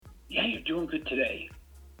Yeah, you're doing good today.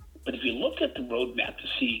 But if you look at the roadmap to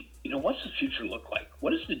see, what's the future look like?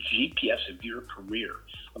 What does the GPS of your career,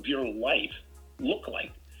 of your life look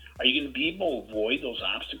like? Are you going to be able to avoid those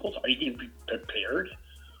obstacles? Are you going to be prepared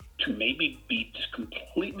to maybe be just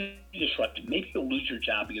completely disrupted? Maybe you'll lose your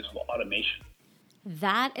job because of automation.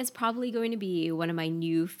 That is probably going to be one of my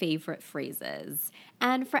new favorite phrases.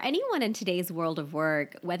 And for anyone in today's world of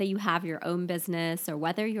work, whether you have your own business or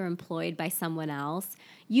whether you're employed by someone else,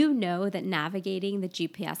 you know that navigating the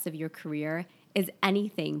GPS of your career is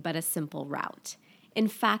anything but a simple route. In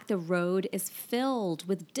fact, the road is filled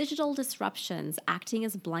with digital disruptions acting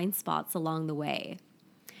as blind spots along the way.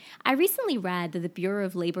 I recently read that the Bureau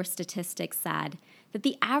of Labor Statistics said that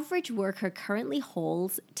the average worker currently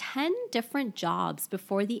holds 10 different jobs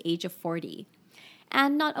before the age of 40.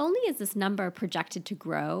 And not only is this number projected to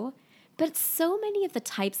grow, but so many of the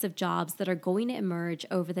types of jobs that are going to emerge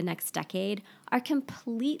over the next decade are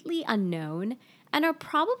completely unknown and are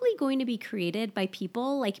probably going to be created by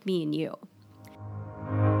people like me and you.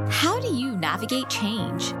 How do you navigate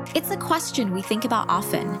change? It's a question we think about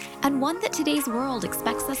often, and one that today's world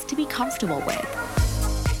expects us to be comfortable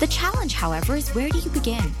with. The challenge, however, is where do you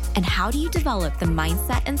begin, and how do you develop the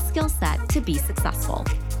mindset and skill set to be successful?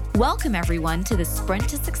 Welcome, everyone, to the Sprint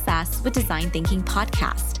to Success with Design Thinking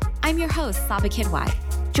podcast. I'm your host, Saba Kidwai.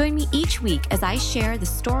 Join me each week as I share the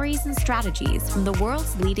stories and strategies from the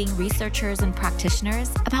world's leading researchers and practitioners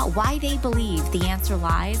about why they believe the answer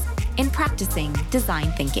lies in practicing design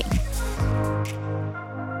thinking.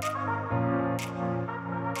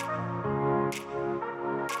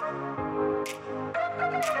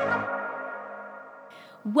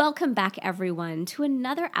 Welcome back, everyone, to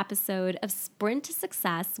another episode of Sprint to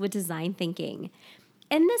Success with Design Thinking.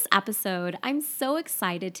 In this episode, I'm so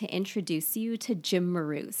excited to introduce you to Jim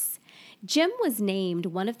Marous. Jim was named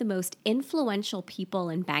one of the most influential people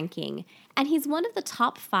in banking, and he's one of the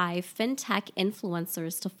top 5 fintech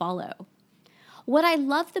influencers to follow. What I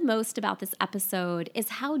love the most about this episode is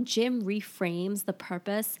how Jim reframes the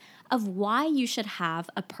purpose of why you should have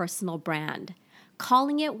a personal brand,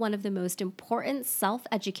 calling it one of the most important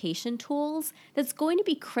self-education tools that's going to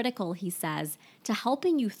be critical, he says, to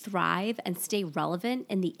helping you thrive and stay relevant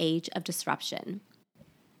in the age of disruption.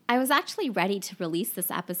 I was actually ready to release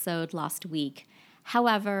this episode last week.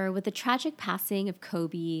 However, with the tragic passing of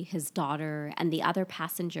Kobe, his daughter, and the other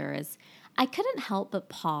passengers, I couldn't help but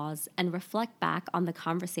pause and reflect back on the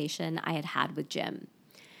conversation I had had with Jim.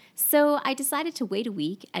 So I decided to wait a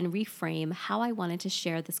week and reframe how I wanted to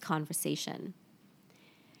share this conversation.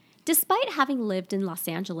 Despite having lived in Los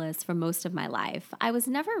Angeles for most of my life, I was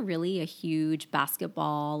never really a huge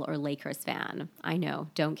basketball or Lakers fan. I know,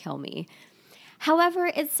 don't kill me. However,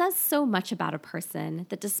 it says so much about a person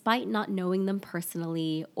that despite not knowing them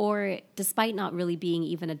personally, or despite not really being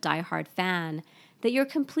even a diehard fan, that you're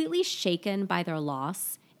completely shaken by their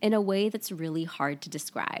loss in a way that's really hard to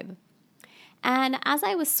describe. And as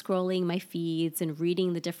I was scrolling my feeds and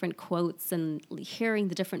reading the different quotes and hearing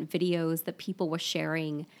the different videos that people were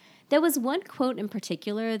sharing, there was one quote in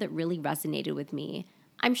particular that really resonated with me.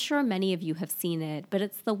 I'm sure many of you have seen it, but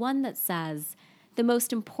it's the one that says, "The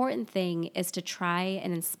most important thing is to try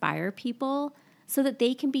and inspire people so that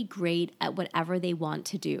they can be great at whatever they want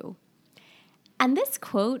to do." And this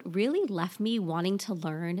quote really left me wanting to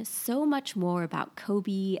learn so much more about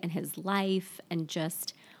Kobe and his life and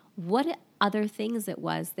just what other things it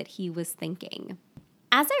was that he was thinking.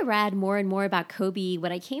 As I read more and more about Kobe,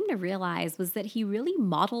 what I came to realize was that he really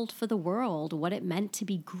modeled for the world what it meant to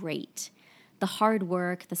be great. The hard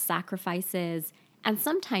work, the sacrifices, and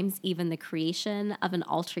sometimes even the creation of an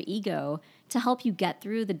alter ego to help you get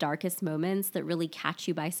through the darkest moments that really catch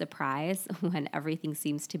you by surprise when everything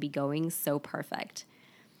seems to be going so perfect.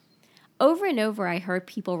 Over and over, I heard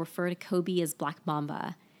people refer to Kobe as Black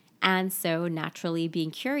Mamba. And so, naturally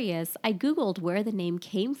being curious, I Googled where the name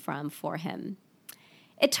came from for him.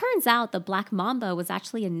 It turns out that Black Mamba was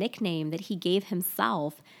actually a nickname that he gave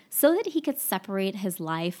himself so that he could separate his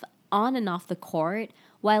life on and off the court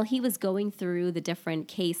while he was going through the different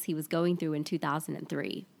case he was going through in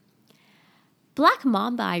 2003. Black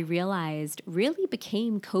Mamba, I realized, really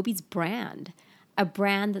became Kobe's brand, a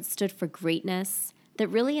brand that stood for greatness, that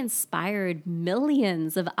really inspired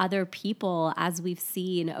millions of other people, as we've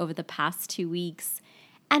seen over the past 2 weeks.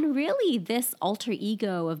 And really, this alter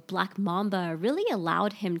ego of Black Mamba really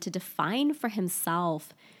allowed him to define for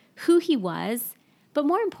himself who he was, but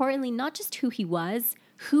more importantly, not just who he was,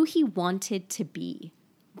 who he wanted to be.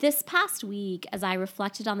 This past week, as I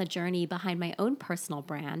reflected on the journey behind my own personal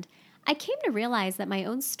brand, I came to realize that my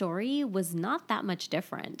own story was not that much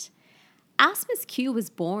different. Ask Miss Q was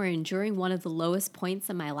born during one of the lowest points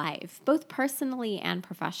in my life, both personally and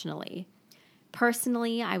professionally.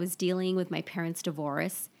 Personally, I was dealing with my parents'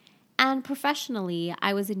 divorce, and professionally,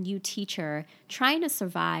 I was a new teacher trying to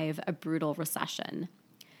survive a brutal recession.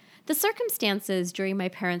 The circumstances during my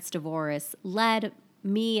parents' divorce led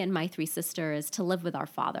me and my 3 sisters to live with our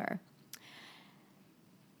father.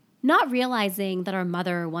 Not realizing that our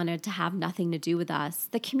mother wanted to have nothing to do with us,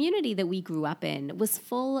 the community that we grew up in was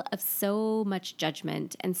full of so much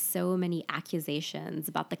judgment and so many accusations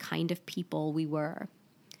about the kind of people we were.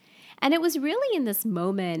 And it was really in this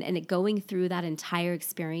moment and going through that entire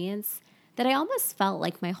experience that I almost felt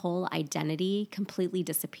like my whole identity completely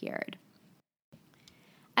disappeared.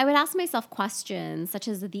 I would ask myself questions such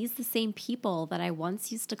as, are these the same people that I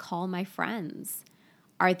once used to call my friends?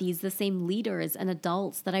 Are these the same leaders and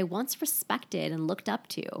adults that I once respected and looked up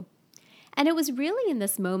to? And it was really in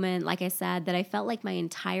this moment, like I said, that I felt like my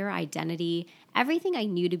entire identity, everything I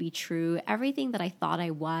knew to be true, everything that I thought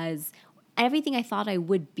I was, everything I thought I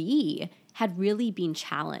would be, had really been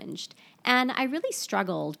challenged. And I really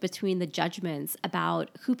struggled between the judgments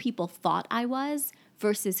about who people thought I was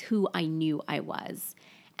versus who I knew I was.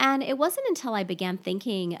 And it wasn't until I began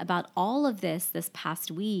thinking about all of this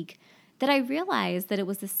past week that I realized that it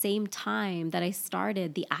was the same time that I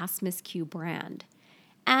started the Ask Miss Q brand.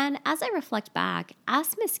 And as I reflect back,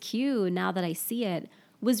 Ask Miss Q, now that I see it,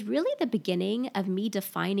 was really the beginning of me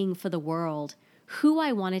defining for the world who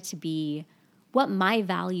I wanted to be, what my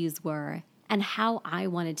values were, and how I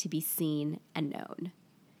wanted to be seen and known.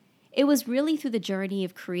 It was really through the journey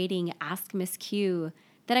of creating Ask Miss Q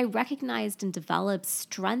that I recognized and developed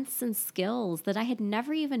strengths and skills that I had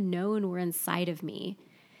never even known were inside of me.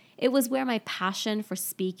 It was where my passion for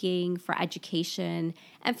speaking, for education,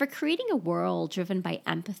 and for creating a world driven by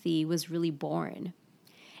empathy was really born.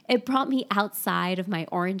 It brought me outside of my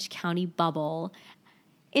Orange County bubble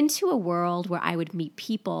into a world where I would meet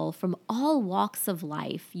people from all walks of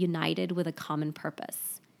life united with a common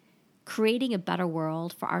purpose, creating a better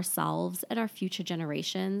world for ourselves and our future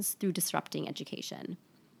generations through disrupting education.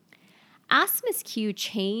 Ask Miss Q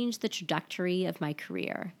changed the trajectory of my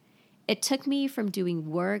career. It took me from doing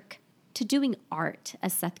work to doing art,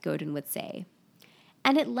 as Seth Godin would say.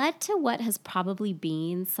 And it led to what has probably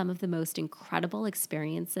been some of the most incredible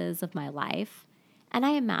experiences of my life, and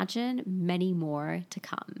I imagine many more to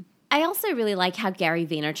come. I also really like how Gary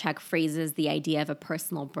Vaynerchuk phrases the idea of a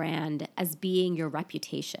personal brand as being your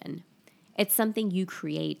reputation. It's something you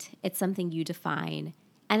create, it's something you define,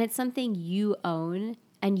 and it's something you own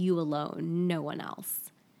and you alone, no one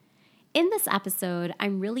else. In this episode,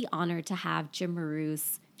 I'm really honored to have Jim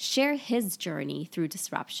Marous share his journey through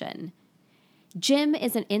disruption. Jim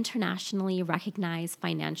is an internationally recognized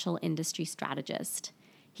financial industry strategist.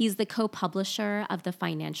 He's the co-publisher of The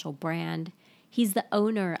Financial Brand. He's the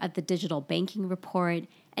owner of the Digital Banking Report,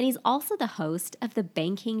 and he's also the host of the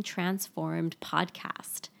Banking Transformed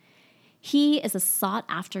podcast. He is a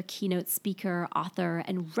sought-after keynote speaker, author,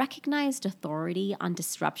 and recognized authority on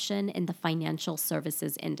disruption in the financial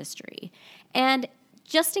services industry. And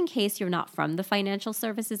just in case you're not from the financial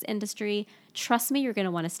services industry, trust me, you're going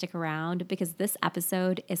to want to stick around because this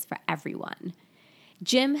episode is for everyone.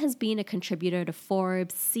 Jim has been a contributor to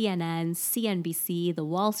Forbes, CNN, CNBC, The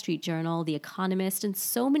Wall Street Journal, The Economist, and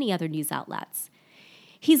so many other news outlets.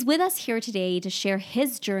 He's with us here today to share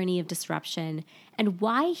his journey of disruption and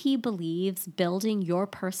why he believes building your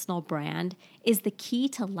personal brand is the key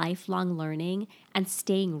to lifelong learning and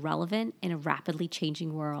staying relevant in a rapidly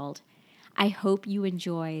changing world. I hope you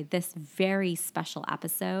enjoy this very special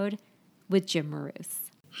episode with Jim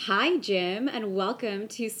Marous. Hi, Jim, and welcome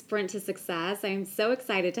to Sprint to Success. I'm so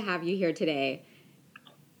excited to have you here today.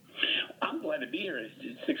 I'm glad to be here.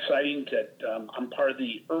 It's exciting that I'm part of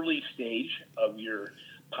the early stage of your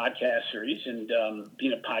podcast series, and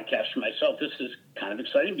being a podcaster myself, this is kind of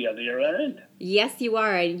exciting to be on the other end. Yes, you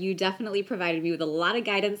are, and you definitely provided me with a lot of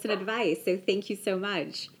guidance and advice, so thank you so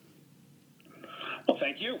much. Well,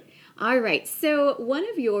 thank you. All right, so one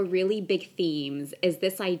of your really big themes is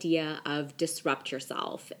this idea of disrupt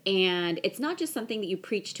yourself. And it's not just something that you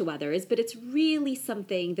preach to others, but it's really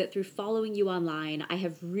something that through following you online, I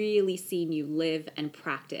have really seen you live and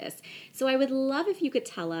practice. So I would love if you could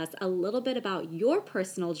tell us a little bit about your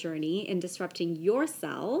personal journey in disrupting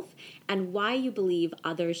yourself and why you believe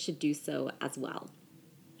others should do so as well.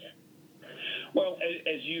 Well,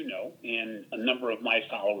 as you know, and a number of my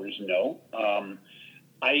followers know,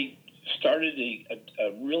 I started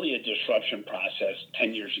a disruption process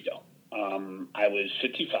 10 years ago. I was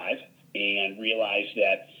 55 and realized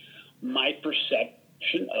that my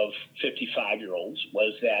perception of 55-year-olds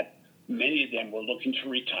was that many of them were looking to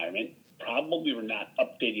retirement, probably were not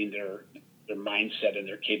updating their mindset and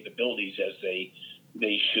their capabilities as they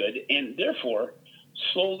should, and therefore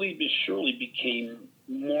slowly but surely became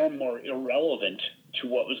more and more irrelevant to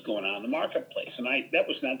what was going on in the marketplace. And that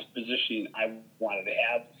was not the positioning I wanted to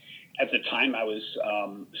have. At the time, I was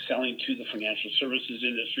selling to the financial services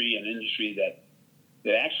industry, an industry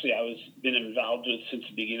that actually I was been involved with since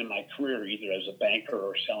the beginning of my career, either as a banker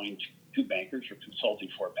or selling to bankers or consulting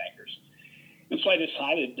for bankers. And so I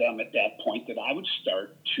decided at that point that I would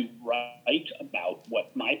start to write about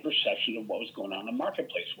what my perception of what was going on in the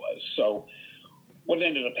marketplace was. So what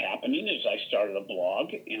ended up happening is I started a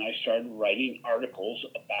blog and I started writing articles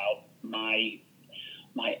about my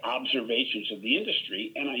observations of the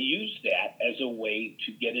industry, and I used that as a way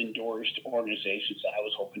to get endorsed organizations that I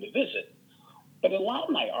was hoping to visit. But a lot of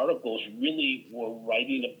my articles really were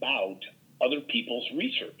writing about other people's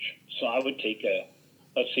research. So I would take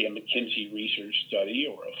let's say a McKinsey research study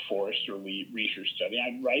or a Forrester research study.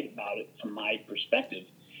 I'd write about it from my perspective,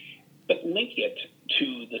 but link it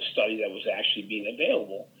to the study that was actually being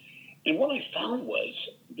available. And what I found was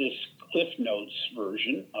this Cliff Notes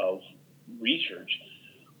version of research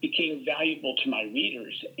became valuable to my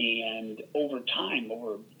readers. And over time,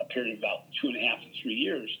 over a period of about 2.5 to 3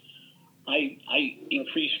 years, I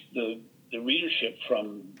increased the readership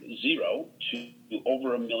from 0 to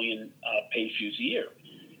over 1 million page views a year.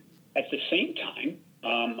 At the same time,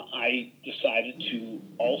 I decided to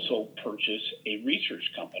also purchase a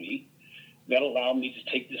research company that allowed me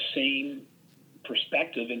to take the same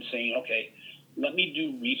perspective and saying, okay, let me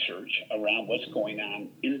do research around what's going on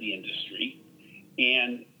in the industry,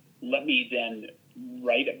 and let me then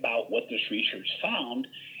write about what this research found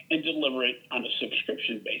and deliver it on a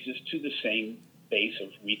subscription basis to the same base of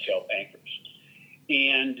retail bankers.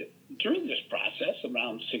 And during this process,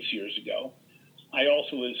 around 6 years ago, I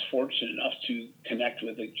also was fortunate enough to connect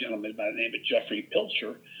with a gentleman by the name of Jeffrey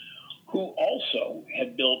Pilcher, who also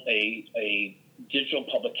had built a digital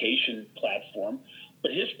publication platform,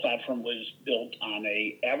 but his platform was built on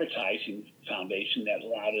a advertising foundation that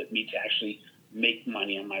allowed me to actually make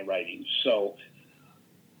money on my writing. So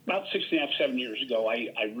about 6.5, 7 years ago,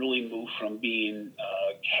 I really moved from being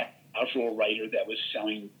a casual writer that was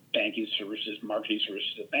selling banking services, marketing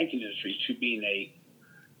services to the banking industry, to being a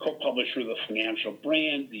co-publisher of the Financial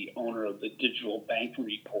Brand, the owner of the Digital Banking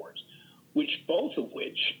Report, both of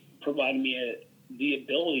which provided me the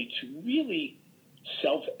ability to really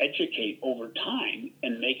self-educate over time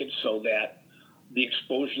and make it so that the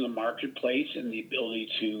exposure to the marketplace and the ability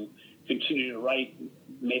to continue to write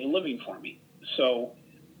made a living for me. So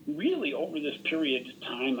really over this period of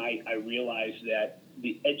time, I realized that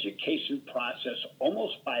the education process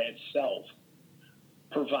almost by itself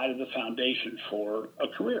provided the foundation for a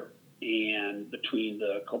career. And between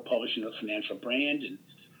the co-publishing of the Financial Brand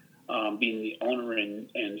and being the owner and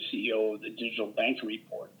CEO of the Digital Banking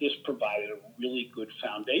Report, this provided a really good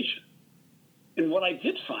foundation. And what I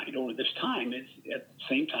did find over this time is, at the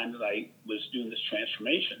same time that I was doing this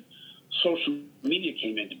transformation, social media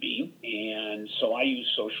came into being. And so I used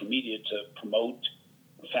social media to promote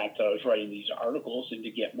the fact that I was writing these articles and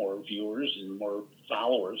to get more viewers and more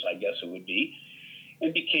followers, I guess it would be,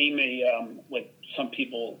 and became what some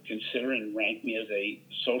people consider and rank me as a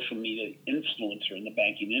social media influencer in the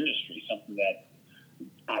banking industry, something that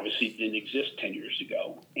obviously didn't exist 10 years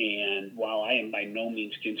ago. And while I am by no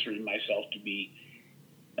means considering myself to be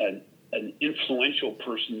an influential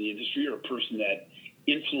person in the industry or a person that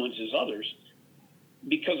influences others,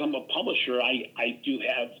 because I'm a publisher, I do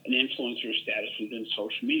have an influencer status within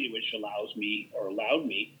social media, which allowed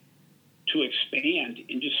me to expand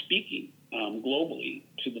into speaking globally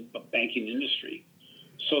to the banking industry.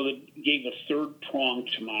 So that gave a third prong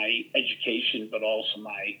to my education, but also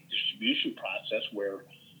my distribution process, where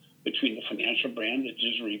between the Financial Brand, the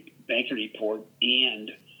Digital Banking Report,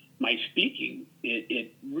 and my speaking,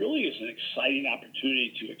 it really is an exciting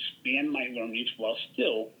opportunity to expand my learnings while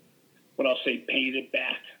still, what I'll say, paying it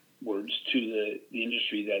backwards to the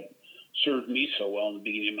industry that served me so well in the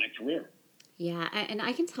beginning of my career. Yeah, and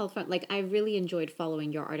I can tell from, like, I really enjoyed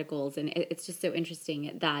following your articles, and it's just so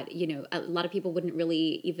interesting that, you know, a lot of people wouldn't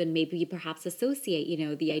really even maybe perhaps associate, you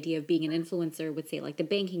know, the idea of being an influencer with, say, like the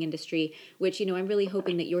banking industry, which, you know, I'm really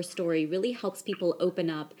hoping that your story really helps people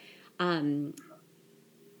open up the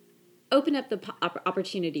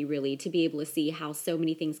opportunity really to be able to see how so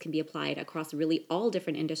many things can be applied across really all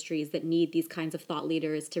different industries that need these kinds of thought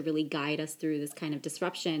leaders to really guide us through this kind of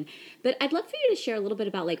disruption. But I'd love for you to share a little bit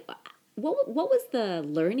about, like, what was the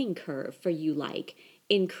learning curve for you like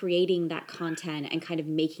in creating that content and kind of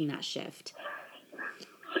making that shift?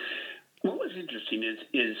 What was interesting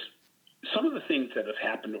is some of the things that have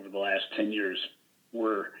happened over the last 10 years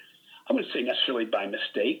were, I wouldn't say necessarily by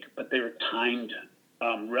mistake, but they were timed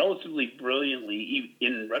relatively brilliantly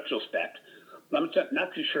in retrospect. I'm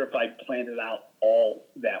not too sure if I planned it out all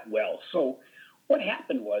that well. So what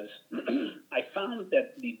happened was I found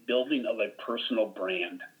that the building of a personal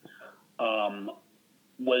brand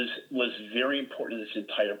was very important in this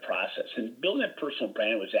entire process. And building a personal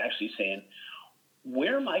brand was actually saying,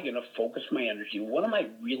 where am I going to focus my energy? What am I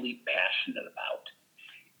really passionate about?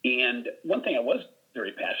 And one thing I was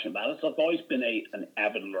very passionate about is I've always been an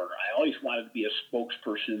avid learner. I always wanted to be a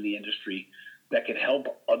spokesperson in the industry that could help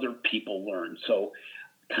other people learn. So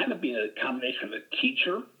kind of being a combination of a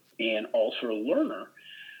teacher and also a learner,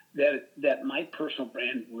 that my personal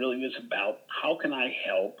brand really was about how can I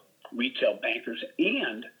help retail bankers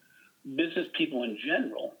and business people in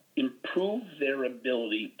general improve their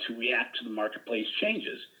ability to react to the marketplace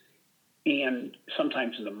changes. And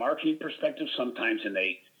sometimes in the marketing perspective, sometimes in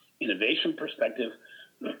a innovation perspective,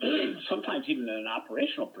 sometimes even in an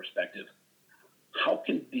operational perspective, how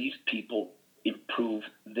can these people improve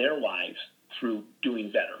their lives through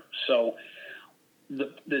doing better? So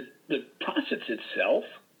the process itself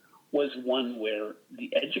was one where the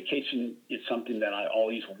education is something that I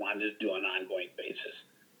always wanted to do on an ongoing basis.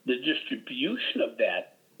 The distribution of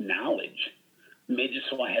that knowledge made it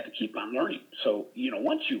so I had to keep on learning. So,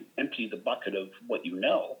 once you empty the bucket of what you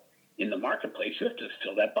know in the marketplace, you have to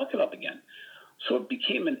fill that bucket up again. So it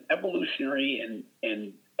became an evolutionary and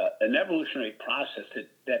an evolutionary process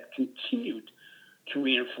that continued to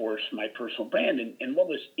reinforce my personal brand. And what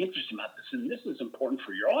was interesting about this, and this is important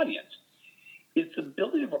for your audience, is the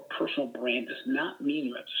building of a personal brand does not mean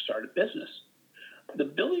you have to start a business. The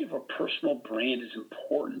building of a personal brand is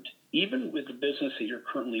important, even with the business that you're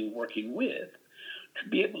currently working with, to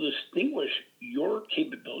be able to distinguish your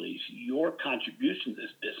capabilities, your contribution to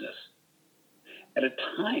this business at a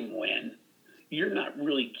time when you're not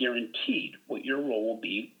really guaranteed what your role will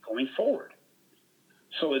be going forward.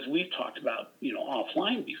 So as we've talked about,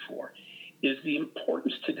 offline before, is the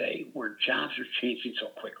importance today where jobs are changing so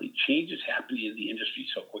quickly, change is happening in the industry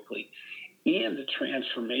so quickly, and the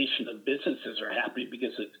transformation of businesses are happening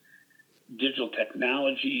because of digital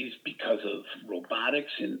technologies, because of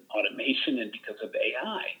robotics and automation, and because of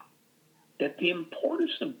AI, that the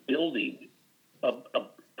importance of building a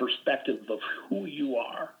perspective of who you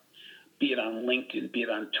are, be it on LinkedIn, be it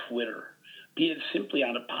on Twitter, be it simply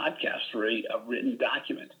on a podcast or a written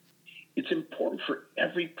document, it's important for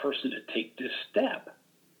every person to take this step,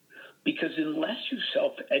 because unless you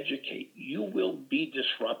self-educate, you will be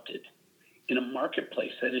disrupted in a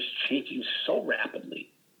marketplace that is changing so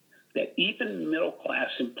rapidly that even middle-class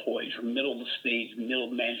employees or middle-stage,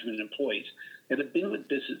 middle management employees that have been with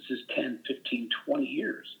businesses 10, 15, 20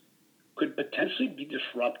 years could potentially be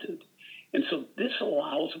disrupted. And so this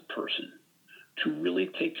allows a person to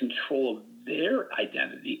really take control of their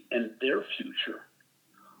identity and their future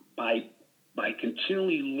by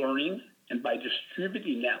continually learning and by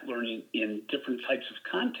distributing that learning in different types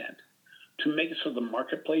of content to make it so the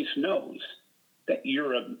marketplace knows that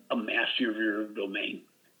you're a master of your domain.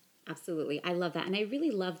 Absolutely. I love that. And I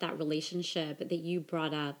really love that relationship that you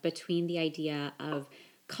brought up between the idea of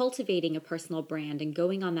cultivating a personal brand and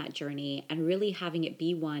going on that journey and really having it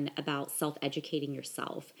be one about self-educating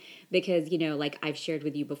yourself. Because, like I've shared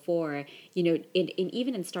with you before,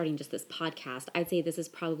 even in starting just this podcast, I'd say this is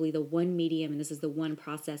probably the one medium and this is the one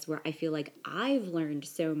process where I feel like I've learned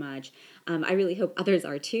so much. I really hope others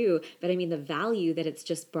are too. But I mean, the value that it's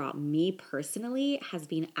just brought me personally has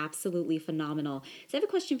been absolutely phenomenal. So I have a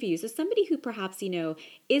question for you. So somebody who perhaps,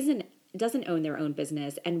 doesn't own their own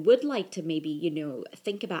business and would like to maybe,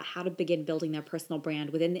 think about how to begin building their personal brand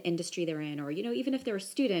within the industry they're in, or, even if they're a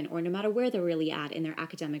student or no matter where they're really at in their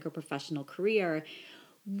academic or professional career,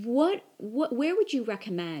 where would you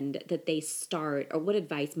recommend that they start, or what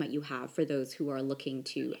advice might you have for those who are looking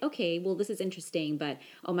to, okay, well, this is interesting, but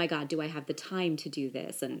oh my God, do I have the time to do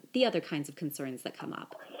this? And the other kinds of concerns that come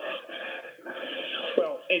up.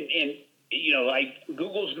 Well, and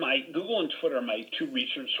Google and Twitter are my two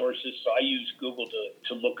research sources. So I use Google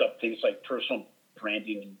to look up things like personal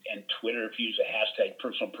branding, and Twitter, if you use a hashtag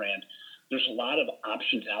personal brand, there's a lot of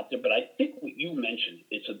options out there. But I think what you mentioned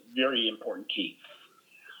is a very important key.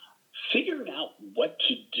 Figuring out what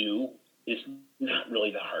to do is not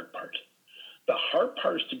really the hard part. The hard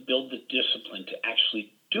part is to build the discipline to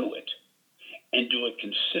actually do it, and do it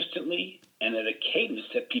consistently and at a cadence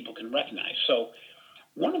that people can recognize. So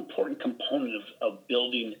one important component of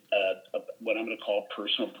building what I'm going to call a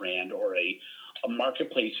personal brand or a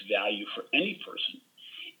marketplace value for any person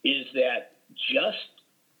is that just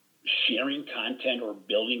sharing content or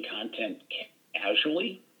building content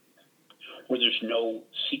casually, where there's no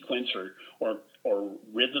sequence or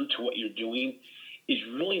rhythm to what you're doing, is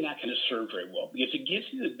really not going to serve very well, because it gives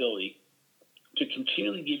you the ability to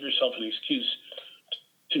continually give yourself an excuse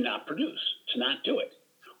to not produce, to not do it.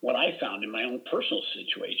 What I found in my own personal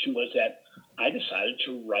situation was that I decided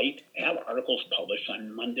to have articles published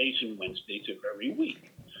on Mondays and Wednesdays of every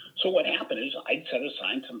week. So what happened is I'd set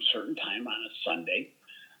aside some certain time on a Sunday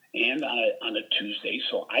and on a Tuesday,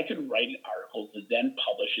 so I could write an article to then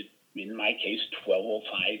publish it, in my case,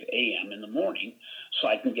 12:05 a.m. in the morning, so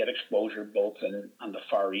I can get exposure both on the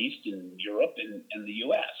Far East, in Europe, and the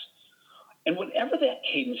U.S. And whatever that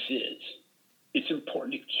cadence is, it's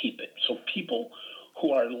important to keep it. So people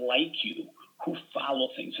who are like you, who follow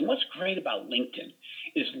things. And what's great about LinkedIn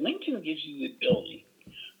is LinkedIn gives you the ability,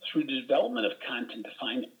 through the development of content, to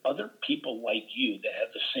find other people like you that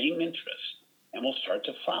have the same interests and will start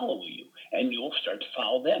to follow you. And you'll start to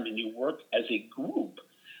follow them. And you work as a group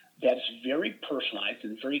that's very personalized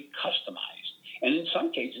and very customized. And in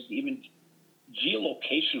some cases, even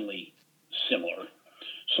geolocationally similar,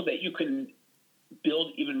 so that you can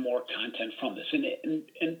build even more content from this.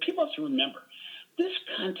 And people have to remember, this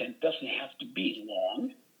content doesn't have to be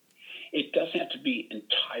long. It doesn't have to be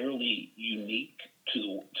entirely unique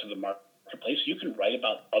to the marketplace. You can write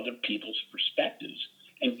about other people's perspectives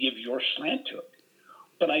and give your slant to it.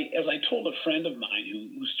 But as I told a friend of mine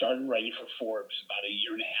who started writing for Forbes about a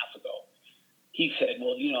year and a half ago, he said,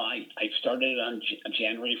 well, I started it on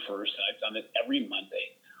January 1st, and I've done it every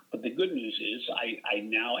Monday. But the good news is I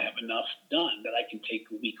now have enough done that I can take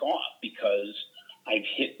a week off, because I've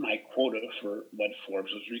hit my quota for what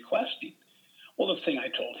Forbes was requesting. Well, the thing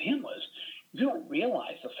I told him was, you don't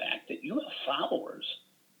realize the fact that you have followers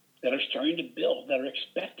that are starting to build, that are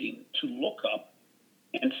expecting to look up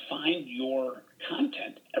and find your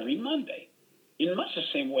content every Monday. In much the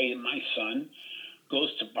same way my son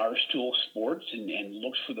goes to Barstool Sports and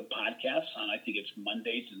looks for the podcasts on, I think it's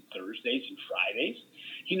Mondays and Thursdays and Fridays.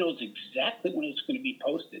 He knows exactly when it's going to be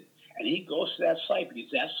posted, and he goes to that site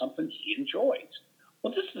because that's something he enjoys.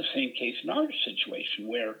 Well, this is the same case in our situation,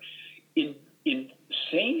 where in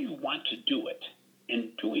saying you want to do it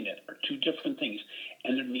and doing it are two different things,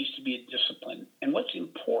 and there needs to be a discipline. And what's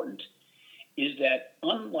important is that,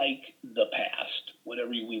 unlike the past, whatever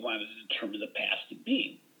we want to determine the past to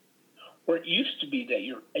be, where it used to be that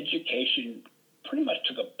your education pretty much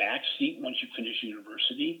took a back seat once you finish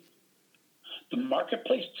university, the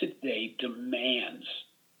marketplace today demands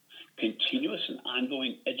continuous and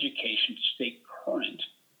ongoing education to stay current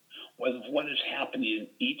with what is happening in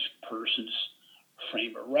each person's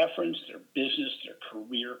frame of reference, their business, their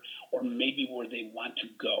career, or maybe where they want to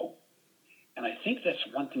go. And I think that's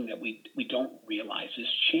one thing that we don't realize. This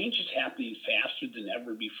change is happening faster than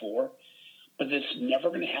ever before, but it's never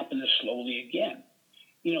going to happen this slowly again.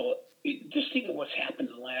 Just think of what's happened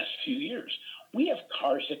in the last few years. We have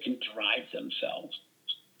cars that can drive themselves.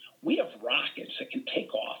 We have rockets that can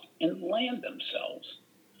take off and land themselves.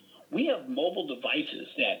 We have mobile devices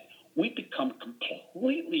that we become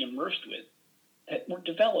completely immersed with that were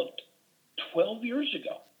developed 12 years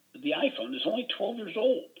ago. The iPhone is only 12 years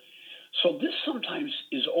old. So this sometimes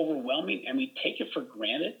is overwhelming, and we take it for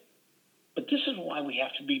granted. But this is why we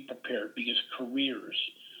have to be prepared, because careers,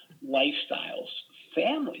 lifestyles,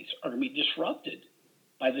 families are going to be disrupted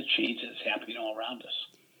by the change that's happening all around us.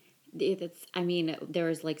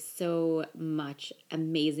 There's like so much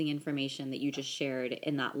amazing information that you just shared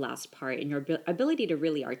in that last part, and your ability to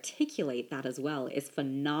really articulate that as well is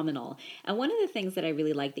phenomenal. And one of the things that I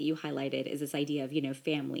really like that you highlighted is this idea of,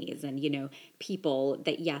 families and, people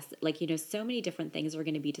that, yes, so many different things are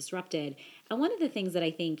going to be disrupted. And one of the things that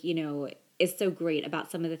I think, is so great about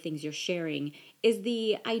some of the things you're sharing is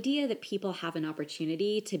the idea that people have an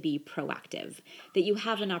opportunity to be proactive, that you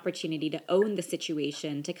have an opportunity to own the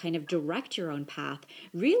situation, to kind of direct your own path,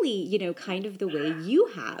 really, kind of the way you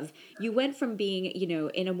have. You went from being,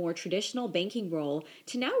 in a more traditional banking role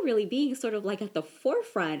to now really being sort of like at the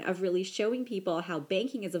forefront of really showing people how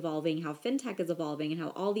banking is evolving, how fintech is evolving, and how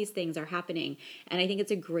all these things are happening. And I think it's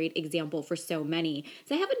a great example for so many.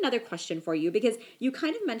 So I have another question for you, because you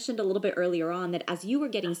kind of mentioned a little bit earlier on that as you were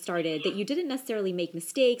getting started, that you didn't necessarily make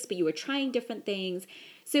mistakes, but you were trying different things.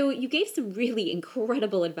 So you gave some really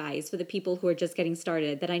incredible advice for the people who are just getting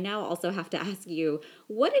started that I now also have to ask you.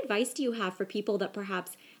 What advice do you have for people that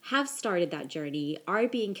perhaps have started that journey, are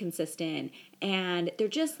being consistent, and they're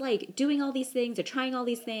just like doing all these things, they're trying all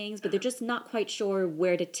these things, but they're just not quite sure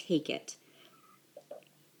where to take it?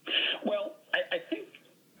 Well, I think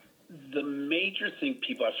the major thing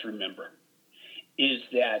people have to remember is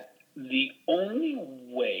that the only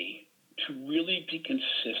way to really be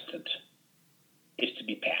consistent is to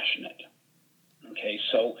be passionate. Okay,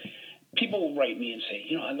 so people will write me and say,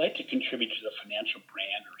 I'd like to contribute to the financial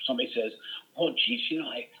brand, or somebody says, oh, geez,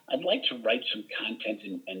 I'd like to write some content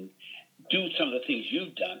and do some of the things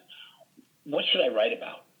you've done. What should I write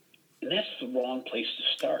about? And that's the wrong place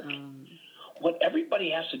to start. What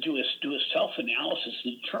everybody has to do is do a self-analysis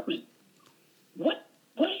and determine what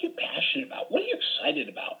are you passionate about? What are you excited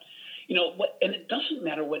about? And it doesn't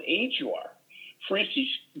matter what age you are. For instance,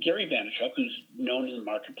 Gary Vaynerchuk, who's known in the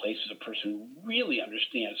marketplace as a person who really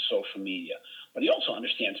understands social media, but he also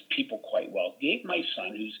understands people quite well, gave my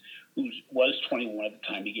son, who was 21 at the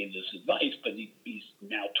time he gave this advice, but he's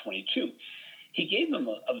now 22. He gave him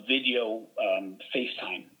a video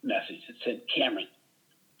FaceTime message that said, Cameron,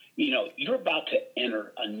 you're about to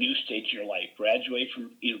enter a new stage of your life, graduate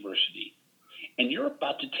from university, and you're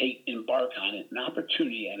about to embark on an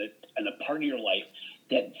opportunity and a part of your life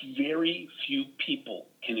that very few people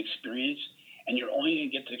can experience, and you're only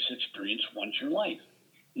going to get this experience once in your life.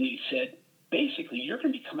 And he said, basically, you're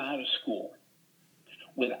going to be coming out of school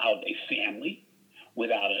without a family,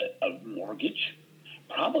 without a mortgage,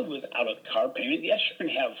 probably without a car payment. Yes, you're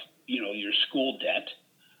going to have, your school debt,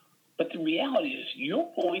 but the reality is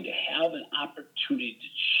you're going to have an opportunity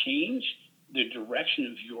to change the direction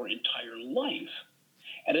of your entire life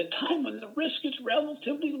at a time when the risk is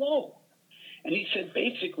relatively low. And he said,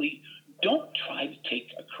 basically, don't try to take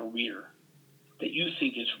a career that you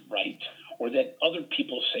think is right or that other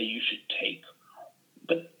people say you should take,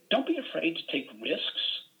 but don't be afraid to take risks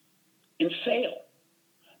and fail,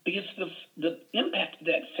 because the impact of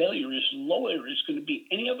that failure is lower as it's going to be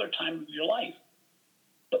any other time of your life.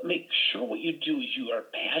 But make sure what you do is you are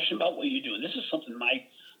passionate about what you do. And this is something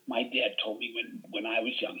my dad told me when I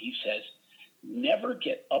was young. He says, never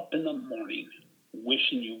get up in the morning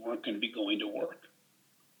wishing you weren't going to be going to work.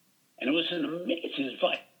 And it was an amazing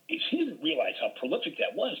advice. He didn't realize how prolific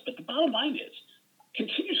that was. But the bottom line is,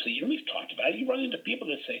 continuously, and we've talked about it, you run into people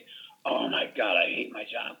that say, oh, my God, I hate my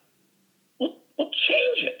job. Well,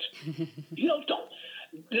 change it.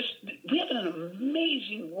 We have an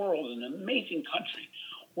amazing world, an amazing country,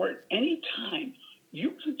 where at any time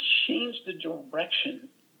you can change the direction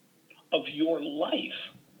of your life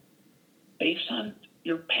based on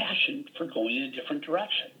your passion for going in a different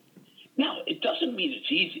direction. Now, it doesn't mean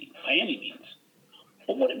it's easy by any means,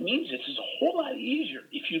 but what it means is it's a whole lot easier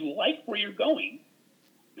if you like where you're going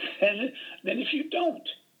than if you don't.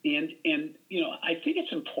 And I think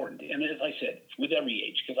it's important, and as I said, with every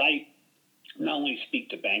age, because I not only speak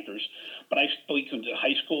to bankers, but I've spoken to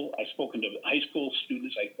high school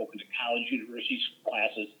students, I've spoken to college, university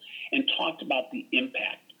classes, and talked about the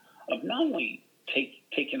impact of not only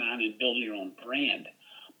taking on and building your own brand,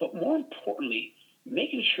 but more importantly,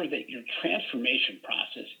 making sure that your transformation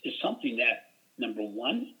process is something that, number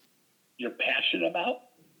one, you're passionate about,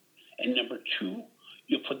 and number two,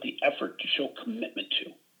 you'll put the effort to show commitment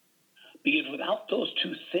to. Because without those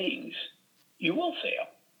two things, you will fail.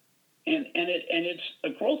 And it's a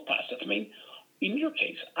growth process. I mean, in your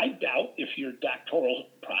case, I doubt if your doctoral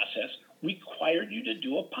process required you to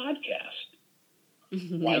do a podcast.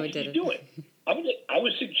 Why No, it did didn't. you do it? I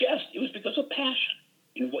would suggest it was because of passion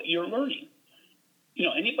in what you're learning.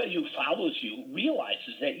 Anybody who follows you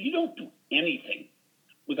realizes that you don't do anything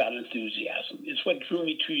without enthusiasm. It's what drew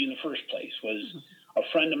me to you in the first place. Was a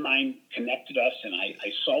friend of mine connected us, and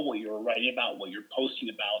I saw what you were writing about, what you're posting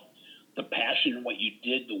about, the passion in what you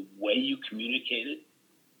did, the way you communicated.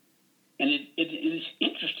 And it is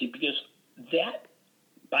interesting because that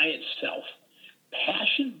by itself,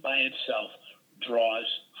 passion by itself, draws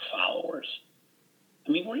followers.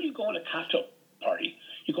 I mean, where you go to a cocktail party,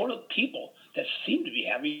 you go to people that seem to be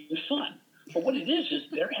having fun. But what it is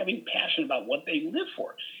they're having passion about what they live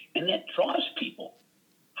for, and that draws people.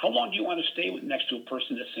 How long do you want to stay next to a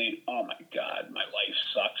person that's saying, oh, my God, my life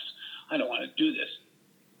sucks. I don't want to do this.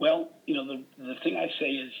 Well, the thing I say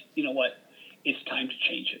is, you know what? It's time to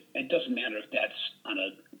change it. It doesn't matter if that's on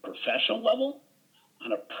a professional level,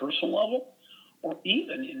 on a personal level, or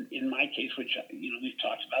even in my case, which, we've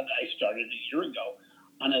talked about that I started a year ago,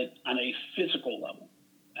 on a physical level,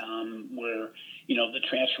 where, the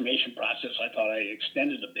transformation process, I thought I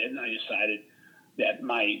extended a bit, and I decided that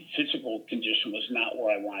my physical condition was not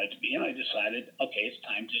where I wanted to be. And I decided, okay, it's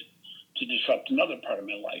time to disrupt another part of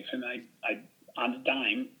my life. And I on a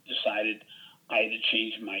dime, decided I had to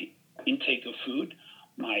change my intake of food,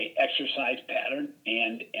 my exercise pattern,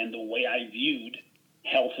 and the way I viewed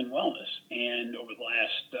health and wellness. And over the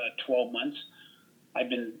last 12 months, I've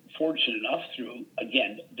been fortunate enough through,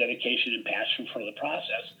 again, dedication and passion for the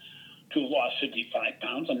process to have lost 55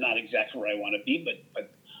 pounds. I'm not exactly where I want to be,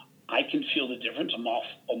 but I can feel the difference. I'm off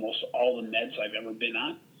almost all the meds I've ever been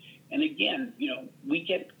on. And again, we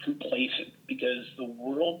get complacent because the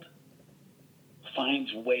world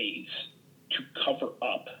finds ways to cover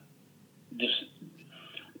up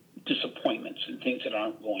disappointments and things that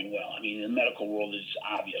aren't going well. I mean, in the medical world, it's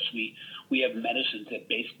obvious. We have medicines that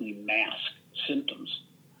basically mask symptoms.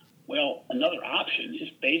 Well, another option is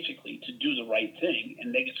basically to do the right thing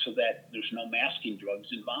and make it so that there's no masking drugs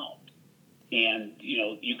involved. And,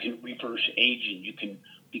 you can reverse aging, you can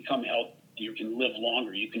become healthy, you can live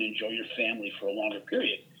longer, you can enjoy your family for a longer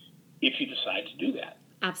period if you decide to do that.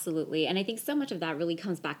 Absolutely. And I think so much of that really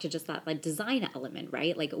comes back to just that like design element,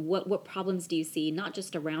 right? Like what problems do you see, not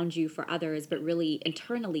just around you for others, but really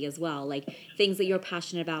internally as well, like things that you're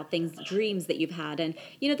passionate about, dreams that you've had. And,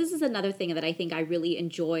 this is another thing that I think I really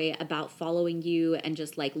enjoy about following you and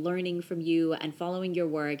just like learning from you and following your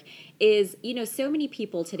work is, so many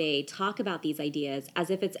people today talk about these ideas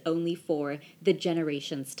as if it's only for the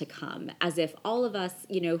generations to come, as if all of us,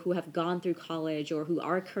 who have gone through college or who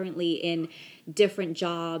are currently in different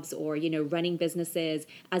jobs or, running businesses,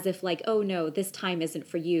 as if like, oh no, this time isn't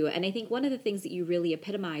for you. And I think one of the things that you really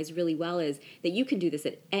epitomize really well is that you can do this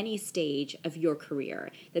at any stage of your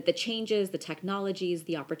career, that the changes, the technologies,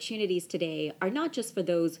 the opportunities today are not just for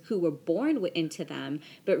those who were born into them,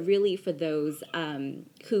 but really for those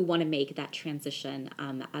who want to make that transition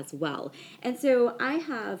as well. And so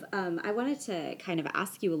I wanted to kind of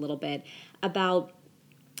ask you a little bit about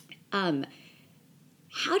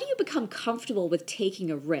how do you become comfortable with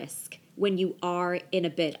taking a risk when you are in a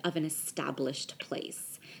bit of an established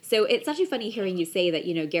place? So it's actually funny hearing you say that,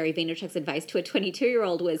 Gary Vaynerchuk's advice to a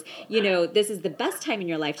 22-year-old was, this is the best time in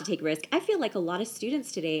your life to take a risk. I feel like a lot of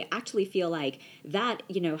students today actually feel like that,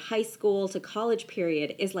 high school to college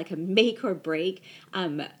period is like a make or break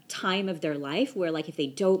time of their life where like if they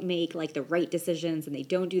don't make like the right decisions and they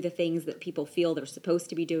don't do the things that people feel they're supposed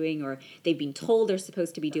to be doing or they've been told they're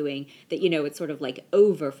supposed to be doing, that, it's sort of like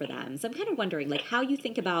over for them. So I'm kind of wondering like how you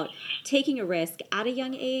think about taking a risk at a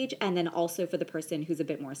young age and then also for the person who's a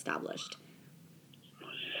bit more established.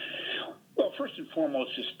 Well, first and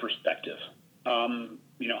foremost is perspective.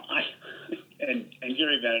 I and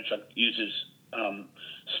Gary Vaynerchuk uses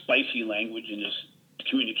spicy language in his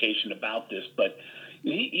communication about this, but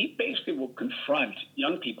he basically will confront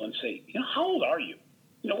young people and say, how old are you?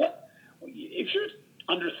 What? If you're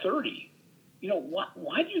under 30,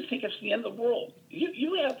 why do you think it's the end of the world?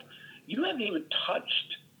 You haven't even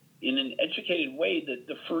touched in an educated way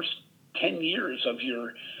the first 10 years of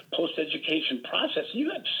your post-education process.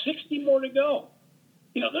 You have 60 more to go.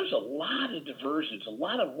 There's a lot of diversions, a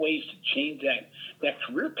lot of ways to change that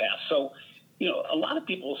career path. So, a lot of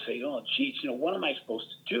people will say, oh, geez, what am I supposed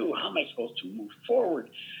to do? How am I supposed to move forward?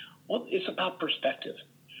 Well, it's about perspective.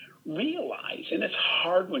 Realize, and it's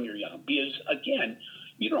hard when you're young because, again,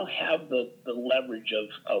 you don't have the leverage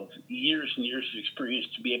of years and years of experience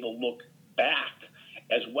to be able to look back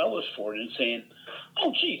as well as forward and saying,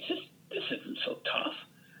 oh, geez, this isn't so tough.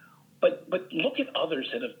 But look at others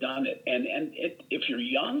that have done it. And if you're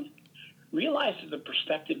young, realize that the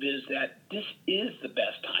perspective is that this is the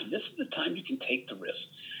best time. This is the time you can take the risk.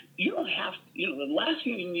 You don't have to, the last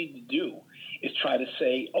thing you need to do is try to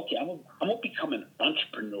say, okay, I'm going to become an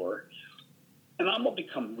entrepreneur and I'm going to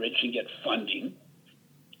become rich and get funding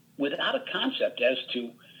without a concept as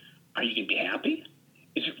to, are you going to be happy?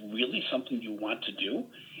 Is it really something you want to do?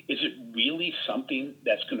 Is it really something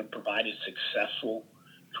that's going to provide a successful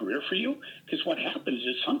career for you? Because what happens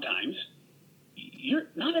is sometimes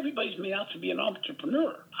not everybody's made out to be an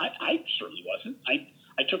entrepreneur. I certainly wasn't.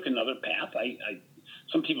 I took another path.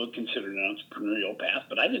 Some people consider it an entrepreneurial path,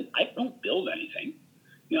 but I don't build anything.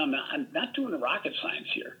 I'm not doing the rocket science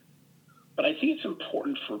here. But I think it's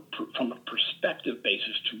important from a perspective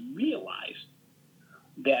basis to realize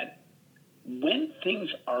that when things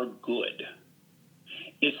are good,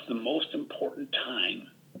 it's the most important time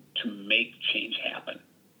to make change happen.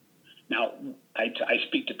 Now, I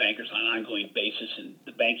speak to bankers on an ongoing basis, and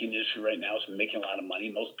the banking industry right now is making a lot of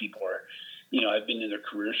money. Most people are, have been in their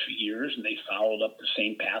careers for years, and they followed up the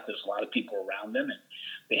same path as a lot of people around them, and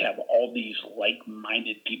they have all these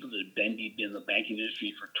like-minded people that have been in the banking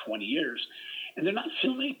industry for 20 years, and they're not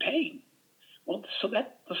feeling any pain. Well, so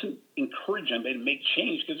that doesn't encourage anybody to make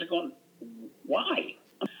change because they're going, why?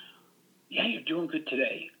 Yeah, you're doing good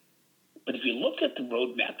today. But if you look at the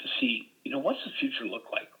roadmap to see, what's the future look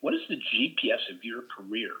like? What does the GPS of your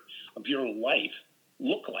career, of your life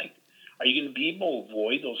look like? Are you going to be able to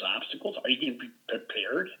avoid those obstacles? Are you going to be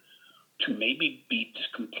prepared to maybe be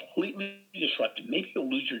just completely disrupted? Maybe you'll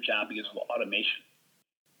lose your job because of automation.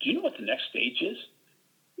 do you know what the next stage is?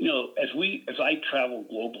 As I travel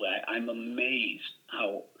globally, I'm amazed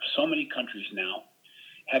how so many countries now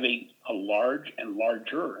have a large and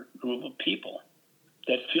larger group of people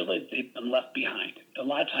that feel that they've been left behind. A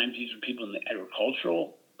lot of times these are people in the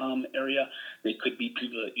agricultural area. They could be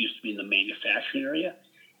people that used to be in the manufacturing area.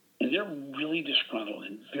 And they're really disgruntled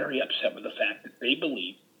and very upset with the fact that they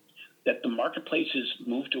believe that the marketplace has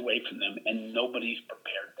moved away from them and nobody's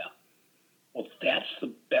prepared them. Well, that's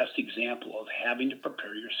the best example of having to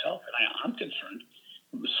prepare yourself. And I'm concerned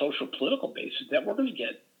from a social political basis that we're going to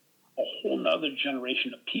get a whole nother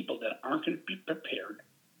generation of people that aren't going to be prepared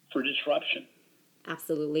for disruption.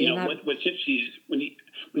 Absolutely. What's interesting is when you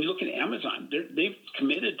look at Amazon, they've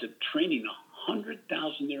committed to training 100,000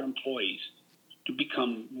 of their employees to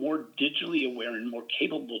become more digitally aware and more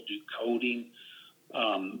capable to do coding,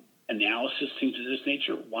 analysis, things of this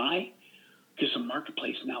nature. Why? Because the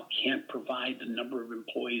marketplace now can't provide the number of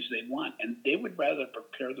employees they want, and they would rather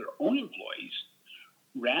prepare their own employees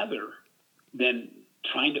rather than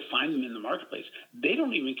trying to find them in the marketplace. They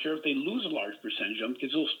don't even care if they lose a large percentage of them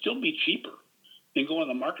because it'll still be cheaper than going on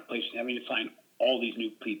the marketplace and having to find all these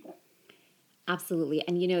new people. Absolutely.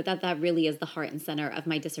 And that really is the heart and center of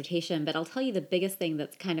my dissertation. But I'll tell you the biggest thing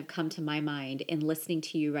that's kind of come to my mind in listening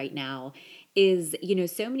to you right now is,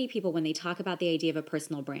 so many people, when they talk about the idea of a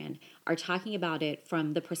personal brand, are talking about it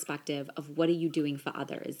from the perspective of what are you doing for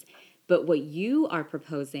others. But what you are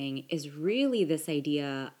proposing is really this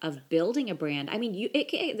idea of building a brand. I mean,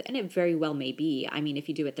 it very well may be, if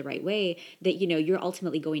you do it the right way, that, you're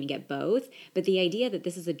ultimately going to get both. But the idea that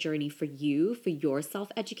this is a journey for you, for your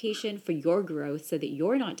self-education, for your growth, so that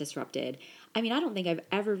you're not disrupted. I don't think I've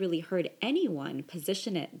ever really heard anyone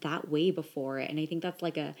position it that way before. And I think that's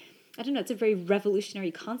it's a very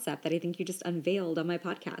revolutionary concept that I think you just unveiled on my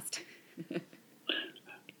podcast.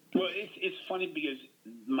 Well, it's funny because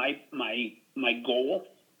my goal,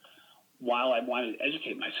 while I wanted to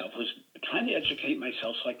educate myself, was trying to educate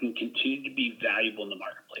myself so I can continue to be valuable in the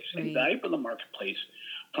marketplace. Right. And valuable in the marketplace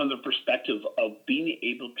from the perspective of being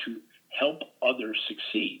able to help others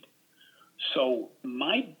succeed. So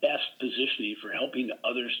my best positioning for helping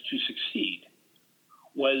others to succeed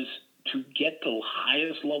was to get the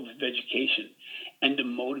highest level of education and to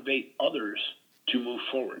motivate others to move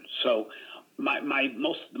forward. So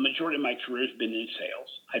the majority of my career has been in sales.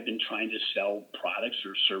 I've been trying to sell products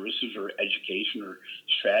or services or education or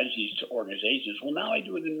strategies to organizations. Well, now I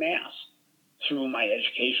do it in mass through my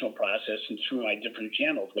educational process and through my different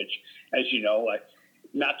channels, which, as you know,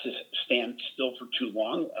 not to stand still for too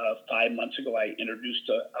long, 5 months ago, I introduced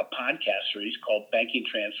a podcast series called Banking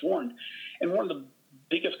Transformed. And one of the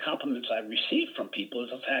biggest compliments I've received from people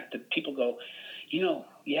is the fact that people go, you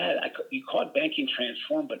call it Banking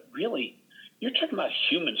Transformed, but really, you're talking about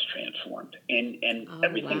humans transformed, and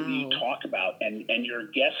everything that you talk about and your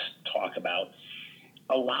guests talk about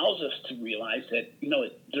allows us to realize that,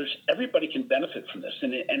 there's everybody can benefit from this.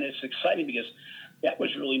 And it's exciting because that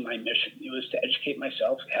was really my mission. It was to educate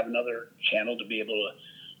myself, have another channel to be able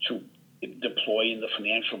to deploy in the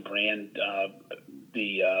financial brand,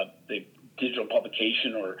 the digital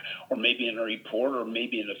publication or maybe in a report or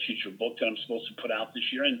maybe in a future book that I'm supposed to put out this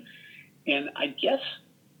year. And I guess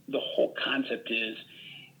the whole concept is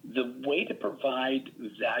the way to provide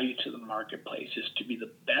value to the marketplace is to be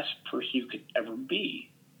the best person you could ever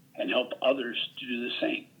be and help others to do the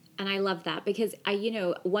same. And I love that because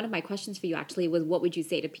one of my questions for you actually was, what would you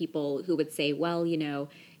say to people who would say, well,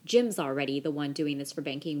 Jim's already the one doing this for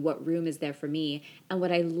banking. What room is there for me? And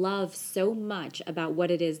what I love so much about what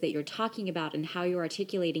it is that you're talking about and how you're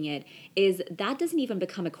articulating it is that doesn't even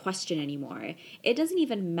become a question anymore. It doesn't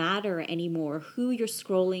even matter anymore who you're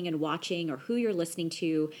scrolling and watching or who you're listening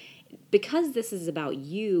to. Because this is about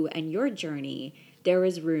you and your journey, there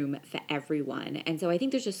is room for everyone. And so I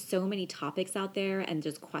think there's just so many topics out there and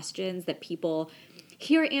just questions that people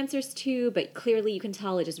hear answers to, but clearly you can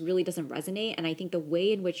tell it just really doesn't resonate. And I think the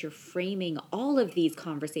way in which you're framing all of these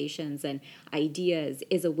conversations and ideas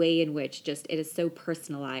is a way in which just it is so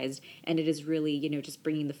personalized, and it is really, just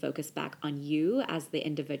bringing the focus back on you as the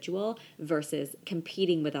individual versus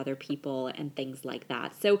competing with other people and things like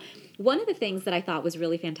that. So one of the things that I thought was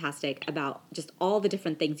really fantastic about just all the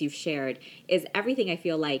different things you've shared is everything I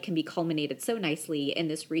feel like can be culminated so nicely in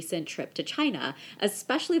this recent trip to China,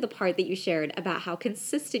 especially the part that you shared about how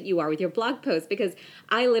consistent you are with your blog posts, because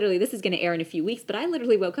this is going to air in a few weeks, but I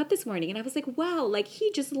literally woke up this morning and I was like, wow,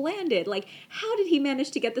 he just landed. How did he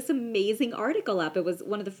manage to get this amazing article up? It was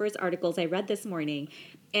one of the first articles I read this morning.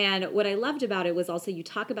 And what I loved about it was also you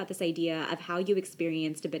talk about this idea of how you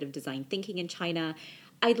experienced a bit of design thinking in China.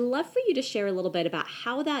 I'd love for you to share a little bit about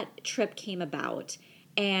how that trip came about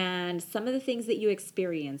and some of the things that you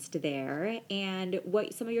experienced there and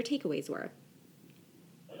what some of your takeaways were.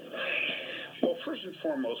 Well, first and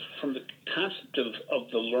foremost, from the concept of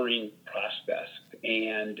the learning process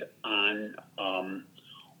and on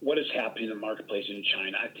what is happening in the marketplace in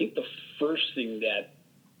China, I think the first thing that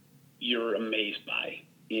you're amazed by,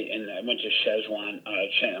 and I went to Shenzhen,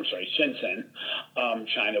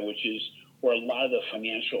 China, which is where a lot of the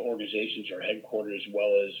financial organizations are headquartered, as well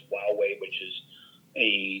as Huawei, which is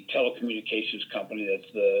a telecommunications company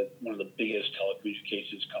that's one of the biggest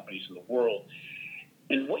telecommunications companies in the world.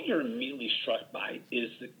 And what you're immediately struck by is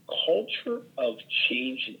the culture of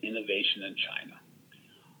change and innovation in China.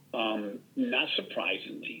 Not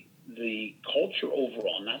surprisingly, the culture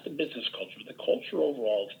overall, not the business culture, but the culture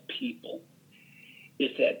overall of people,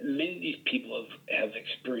 is that many of these people have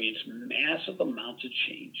experienced massive amounts of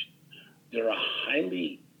change. They're a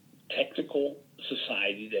highly technical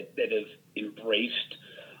society that have embraced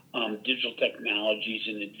digital technologies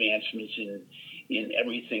and advancements in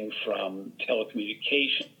everything from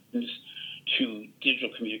telecommunications to digital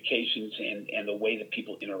communications and the way that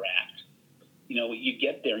people interact. You know, you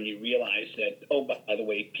get there and you realize that, oh, by the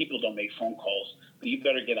way, people don't make phone calls, but you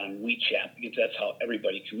better get on WeChat because that's how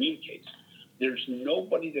everybody communicates. There's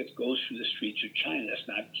nobody that goes through the streets of China that's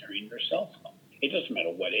not carrying their cell phone. It doesn't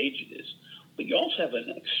matter what age it is. But you also have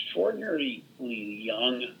an extraordinarily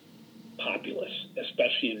young populace,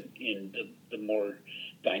 especially in the more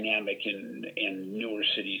dynamic and newer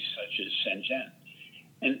cities such as Shenzhen.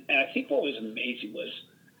 And I think what was amazing was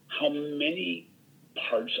how many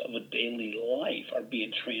parts of a daily life are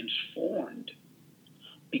being transformed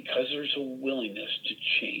because there's a willingness to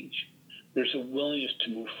change. There's a willingness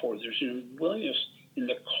to move forward. There's a willingness in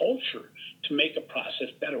the culture to make a process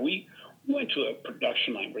better. We went to a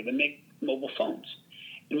production line where they make mobile phones,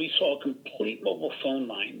 and we saw a complete mobile phone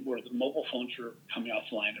line where the mobile phones are coming off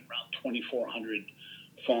the line at around 2,400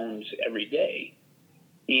 phones every day.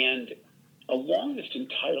 And along this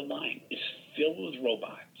entire line is filled with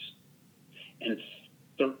robots and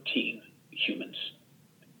 13 humans.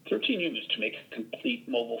 13 humans to make a complete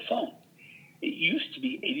mobile phone. It used to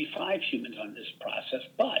be 85 humans on this process,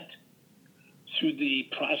 but through the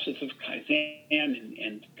process of Kaizen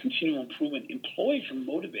and continual improvement, employees are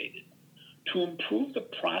motivated to improve the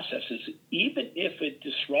processes, even if it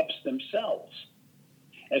disrupts themselves,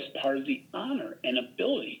 as part of the honor and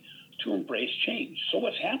ability to embrace change. So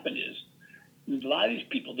what's happened is a lot of these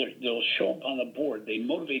people, they'll show up on the board. They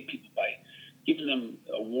motivate people by giving them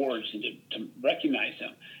awards and to recognize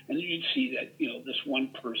them. And then you'd see that, you know, this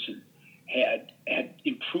one person had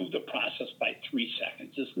improved the process by 3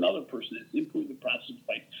 seconds. This another person has improved the process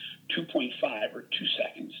by 2.5 or 2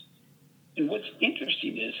 seconds. And what's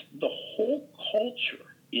interesting is the whole culture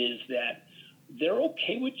is that they're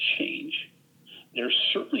okay with change. They're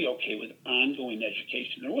certainly okay with ongoing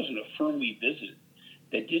education. There wasn't a firm we visited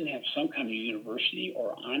that didn't have some kind of university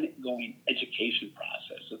or ongoing education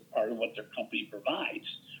process as part of what their company provides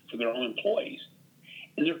for their own employees.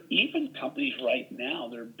 And there are even companies right now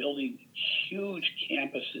that are building huge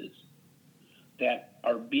campuses that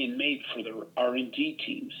are being made for their R&D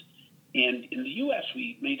teams. And in the U.S.,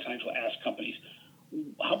 we many times will ask companies,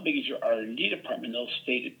 how big is your R&D department? They'll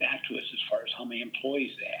state it back to us as far as how many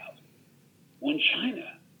employees they have. Well, in China,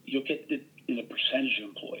 you'll get in the percentage of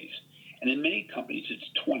employees. And in many companies, it's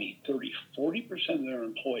 20, 30, 40% of their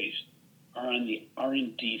employees are on the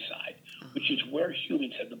R&D side, which is where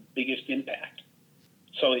humans have the biggest impact.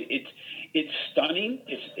 So it's stunning.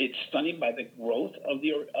 It's stunning by the growth of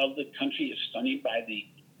the country. It's stunning by the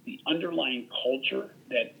underlying culture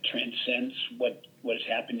that transcends what has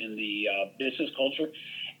happened in the business culture.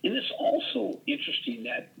 And it's also interesting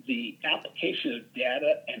that the application of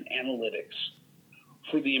data and analytics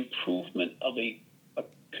for the improvement of a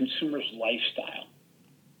consumer's lifestyle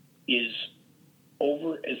is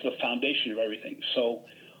the foundation of everything. So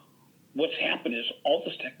what's happened is all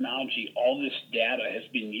this technology, all this data has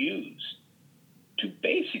been used to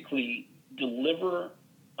basically deliver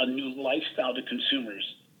a new lifestyle to consumers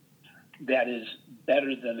that is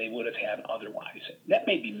better than they would have had otherwise. That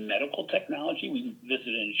may be medical technology. We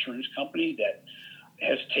visited an insurance company that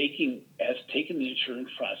has taken the insurance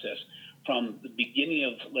process from the beginning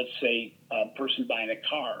of, let's say, a person buying a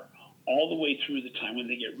car all the way through the time when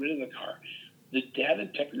they get rid of the car. The data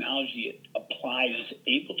and technology it applied is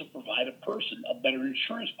able to provide a person a better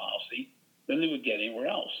insurance policy than they would get anywhere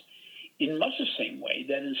else. In much the same way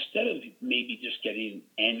that instead of maybe just getting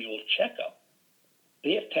an annual checkup,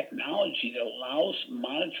 they have technology that allows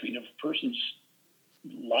monitoring of a person's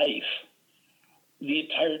life the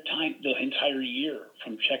entire year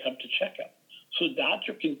from checkup to checkup. So a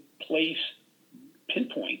doctor can pinpoint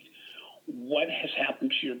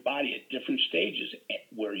body at different stages,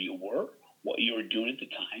 where you were, what you were doing at the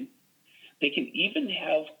time. They can even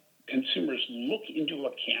have consumers look into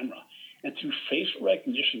a camera, and through facial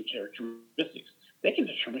recognition characteristics, they can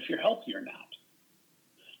determine if you're healthy or not.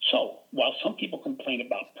 So while some people complain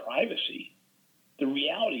about privacy, the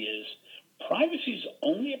reality is privacy is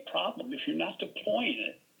only a problem if you're not deploying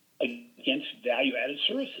it against value-added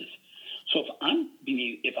services. So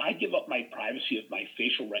if I give up my privacy of my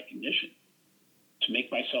facial recognition to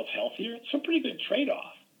make myself healthier, it's a pretty good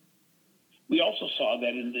trade-off. We also saw that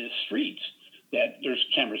in the streets that there's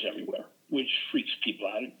cameras everywhere, which freaks people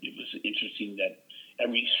out. It was interesting that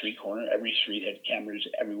every street corner, every street had cameras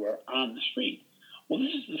everywhere on the street. Well,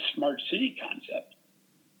 this is the smart city concept.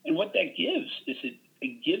 And what that gives is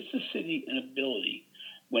it gives the city an ability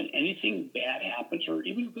when anything bad happens or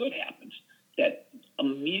even good happens, that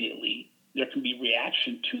immediately there can be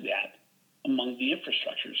reaction to that among the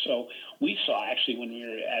infrastructure. So we saw actually when we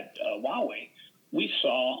were at Huawei, we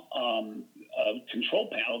saw a control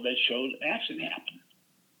panel that showed an accident happen.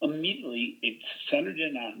 Immediately, it centered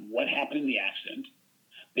in on what happened in the accident.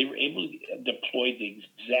 They were able to deploy the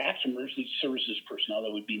exact emergency services personnel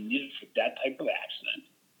that would be needed for that type of accident.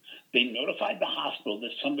 They notified the hospital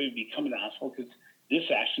that somebody would be coming to the hospital because this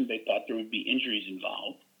accident, they thought there would be injuries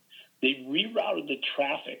involved. They rerouted the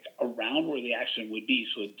traffic around where the accident would be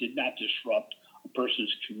so it did not disrupt a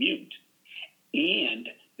person's commute. And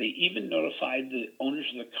they even notified the owners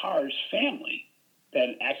of the car's family that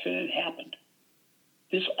an accident had happened.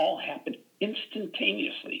 This all happened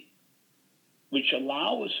instantaneously, which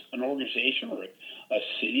allows an organization or a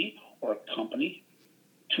city or a company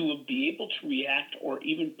to be able to react or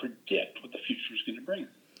even predict what the future is going to bring.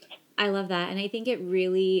 I love that. And I think it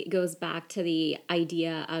really goes back to the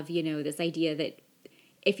idea of, this idea that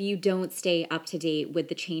if you don't stay up to date with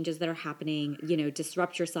the changes that are happening,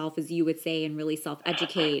 disrupt yourself, as you would say, and really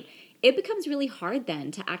self-educate, it becomes really hard then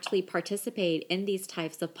to actually participate in these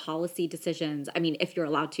types of policy decisions. I mean, if you're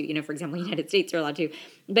allowed to, for example, United States, you're allowed to,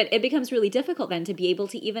 but it becomes really difficult then to be able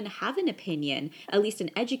to even have an opinion, at least an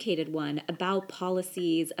educated one, about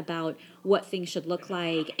policies, about what things should look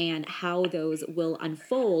like and how those will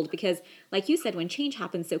unfold. Because like you said, when change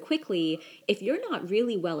happens so quickly, if you're not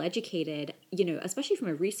really well educated, especially from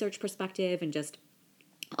a research perspective and just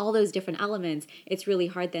all those different elements, it's really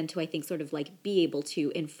hard then to, I think, sort of like be able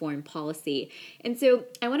to inform policy. And so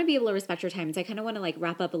I want to be able to respect your time. And so I kind of want to like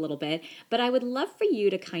wrap up a little bit, but I would love for you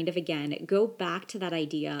to kind of, again, go back to that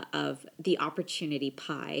idea of the opportunity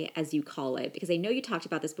pie, as you call it, because I know you talked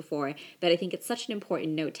about this before, but I think it's such an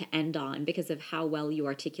important note to end on because of how well you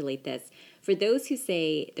articulate this. For those who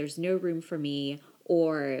say there's no room for me,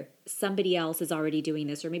 or somebody else is already doing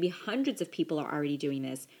this, or maybe hundreds of people are already doing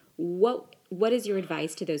this, what is your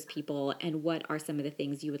advice to those people, and what are some of the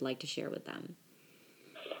things you would like to share with them?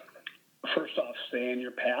 First off, stay on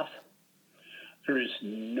your path. There is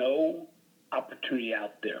no opportunity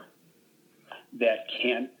out there that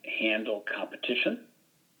can't handle competition,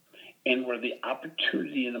 and where the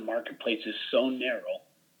opportunity in the marketplace is so narrow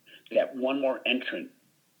that one more entrant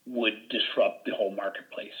would disrupt the whole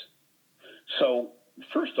marketplace. So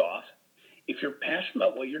first off, if you're passionate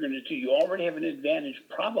about what you're going to do, you already have an advantage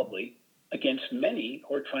probably against many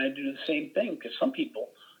who are trying to do the same thing, because some people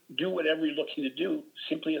do whatever you're looking to do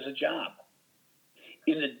simply as a job.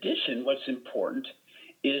 In addition, what's important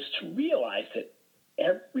is to realize that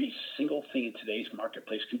every single thing in today's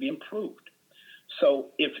marketplace can be improved. So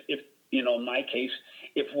if in my case,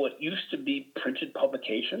 if what used to be printed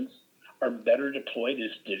publications are better deployed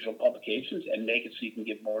as digital publications and make it so you can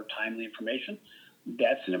give more timely information,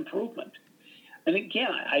 that's an improvement. And again,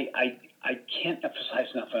 I can't emphasize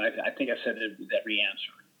enough, and I think I said it with every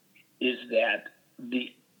answer, is that the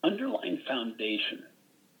underlying foundation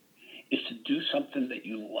is to do something that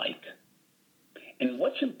you like. And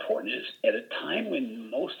what's important is at a time when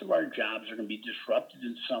most of our jobs are going to be disrupted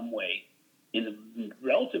in some way in the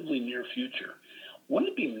relatively near future,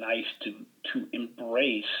 wouldn't it be nice to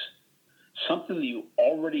embrace something that you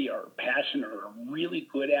already are passionate or are really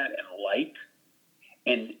good at and like,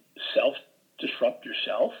 and self-disrupt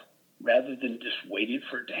yourself rather than just waiting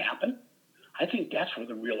for it to happen? I think that's where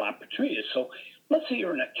the real opportunity is. So let's say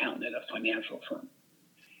you're an accountant at a financial firm,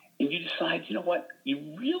 and you decide, you know what,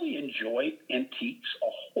 you really enjoy antiques a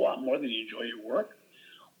whole lot more than you enjoy your work.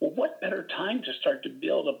 Well, what better time to start to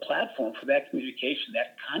build a platform for that communication,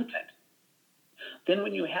 that content, than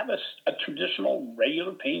when you have a traditional,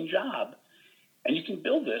 regular paying job, and you can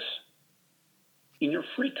build this in your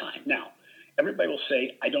free time. Now, everybody will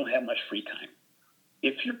say, I don't have much free time.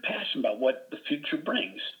 If you're passionate about what the future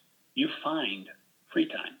brings, you find free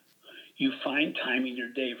time. You find time in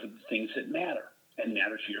your day for the things that matter. and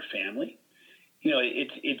matters to your family. You know,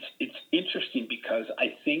 it's interesting because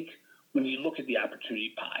I think when you look at the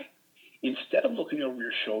opportunity pie, instead of looking over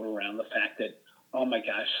your shoulder around the fact that, oh my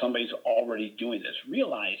gosh, somebody's already doing this,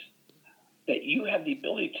 realize that you have the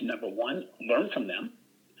ability to, number one, learn from them,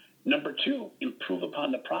 number two, improve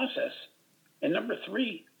upon the process, and number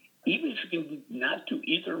three, even if you can not do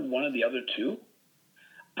either one of the other two,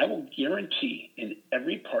 I will guarantee in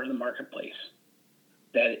every part of the marketplace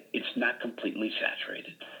that it's not completely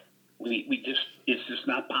saturated. It's just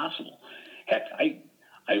not possible. Heck, I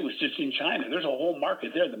was just in China. There's a whole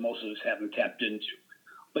market there that most of us haven't tapped into.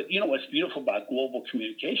 But you know what's beautiful about global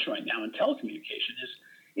communication right now and telecommunication is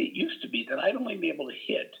it used to be that I'd only be able to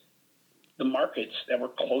hit the markets that were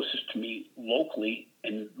closest to me locally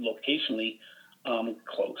and locationally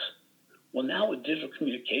close. Well, now with digital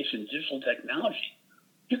communication, digital technology,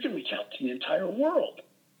 you can reach out to the entire world.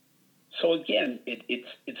 So again,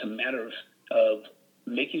 it's a matter of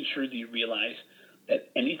making sure that you realize that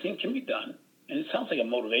anything can be done. And it sounds like a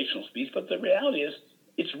motivational speech, but the reality is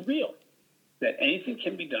it's real. That anything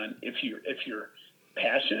can be done if you're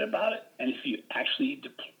passionate about it and if you actually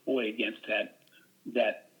deploy against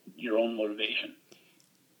that your own motivation.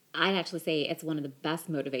 I'd actually say it's one of the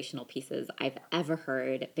best motivational pieces I've ever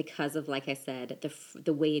heard because of, like I said,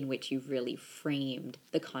 the way in which you've really framed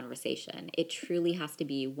the conversation. It truly has to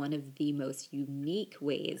be one of the most unique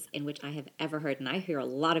ways in which I have ever heard, and I hear a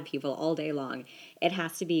lot of people all day long, it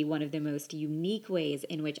has to be one of the most unique ways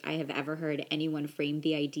in which I have ever heard anyone frame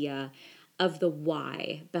the idea of the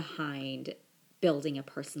why behind building a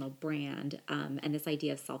personal brand. And this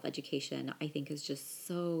idea of self-education, I think, is just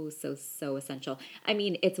so essential. I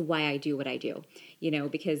mean, it's why I do what I do,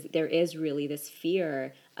 because there is really this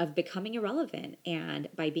fear of becoming irrelevant. And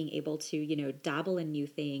by being able to, dabble in new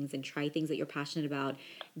things and try things that you're passionate about,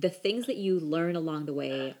 the things that you learn along the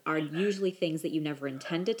way are usually things that you never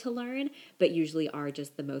intended to learn, but usually are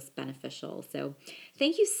just the most beneficial. So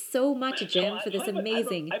thank you so much, Jim, for this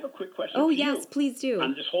amazing... I have a quick question Oh, for yes, you please do.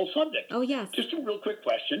 on this whole subject. Oh, yes. Just a real quick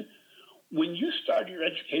question. When you started your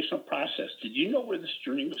educational process, did you know where this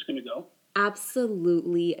journey was going to go?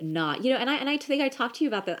 Absolutely not. And I think I talked to you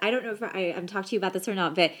about that. I don't know if I'm talked to you about this or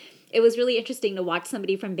not, but it was really interesting to watch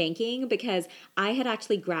somebody from banking because I had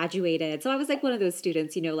actually graduated. So I was like one of those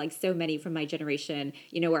students, like so many from my generation,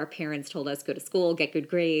 where our parents told us go to school, get good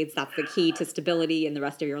grades. That's the key to stability in the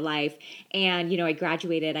rest of your life. And, I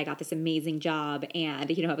graduated, I got this amazing job. And,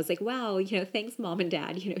 I was like, wow, thanks, mom and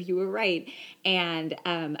dad, you were right. And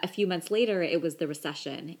a few months later, it was the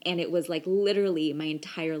recession. And it was like literally my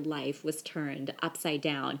entire life was turned upside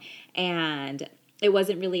down. And it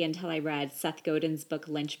wasn't really until I read Seth Godin's book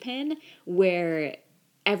Lynchpin where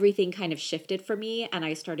everything kind of shifted for me and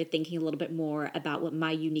I started thinking a little bit more about what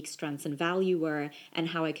my unique strengths and value were and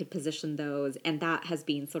how I could position those. And that has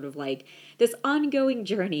been sort of like this ongoing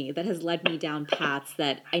journey that has led me down paths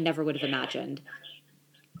that I never would have imagined.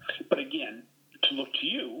 But again, to look to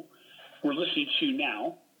you, we're listening to you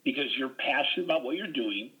now because you're passionate about what you're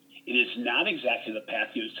doing. It is not exactly the path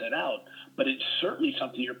you set out, but it's certainly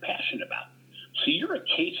something you're passionate about. So you're a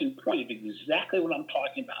case in point of exactly what I'm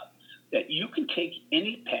talking about, that you can take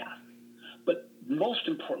any path, but most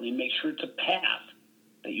importantly, make sure it's a path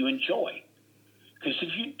that you enjoy. Because if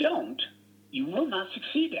you don't, you will not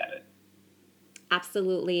succeed at it.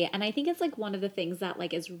 Absolutely. And I think it's like one of the things that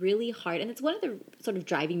like is really hard. And it's one of the sort of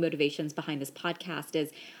driving motivations behind this podcast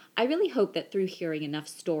is I really hope that through hearing enough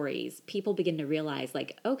stories, people begin to realize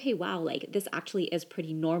like, okay, wow, like this actually is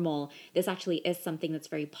pretty normal. This actually is something that's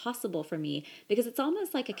very possible for me because it's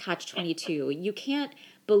almost like a catch-22. You can't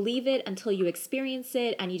believe it until you experience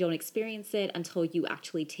it and you don't experience it until you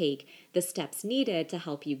actually take the steps needed to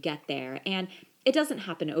help you get there. And it doesn't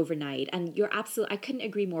happen overnight. And you're absolutely, I couldn't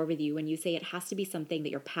agree more with you when you say it has to be something that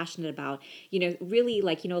you're passionate about. Really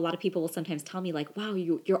like, a lot of people will sometimes tell me like, wow,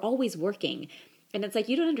 you're always working. And it's like,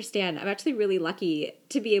 you don't understand. I'm actually really lucky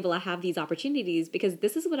to be able to have these opportunities because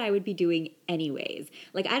this is what I would be doing anyways.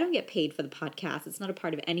 Like, I don't get paid for the podcast. It's not a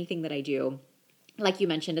part of anything that I do. Like you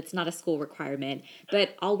mentioned, it's not a school requirement,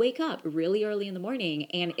 but I'll wake up really early in the morning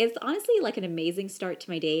and it's honestly like an amazing start to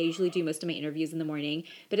my day. I usually do most of my interviews in the morning,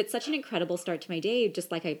 but it's such an incredible start to my day,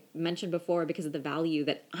 just like I mentioned before, because of the value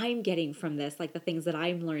that I'm getting from this, like the things that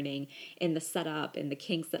I'm learning in the setup and the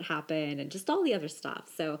kinks that happen and just all the other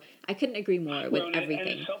stuff. So I couldn't agree more with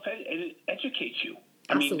everything. And it educates you.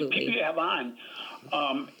 Absolutely. I mean, the people you have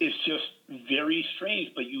on is just very strange,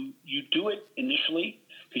 but you do it initially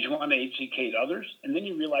because you want to educate others, and then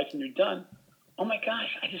you realize when you're done, oh my gosh,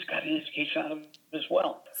 I just got an education out of it as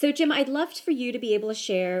well. So Jim, I'd love for you to be able to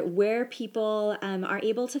share where people are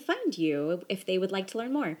able to find you if they would like to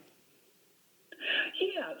learn more.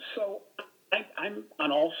 Yeah, so I'm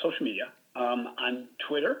on all social media. On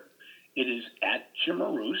Twitter, it is at Jim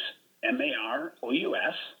Marous,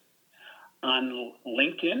 Marous. On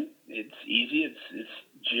LinkedIn, it's easy. It's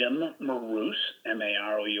Jim Marous,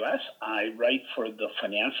 Marous. I write for the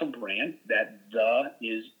Financial Brand. That "the"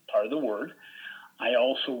 is part of the word. I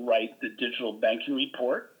also write the Digital Banking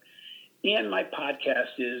Report, and my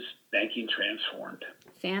podcast is Banking Transformed.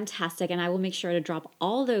 Fantastic. And I will make sure to drop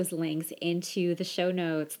all those links into the show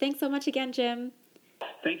notes. Thanks so much again, Jim.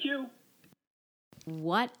 Thank you.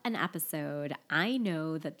 What an episode. I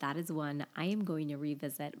know that is one I am going to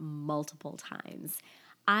revisit multiple times.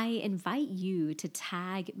 I invite you to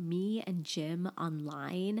tag me and Jim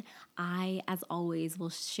online. I, as always,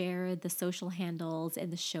 will share the social handles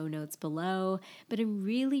in the show notes below, but I'm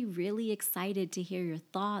really, really excited to hear your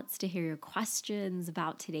thoughts, to hear your questions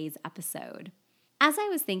about today's episode. As I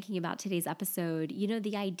was thinking about today's episode,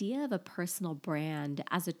 the idea of a personal brand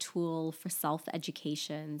as a tool for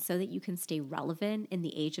self-education so that you can stay relevant in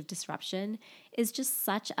the age of disruption is just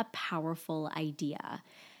such a powerful idea.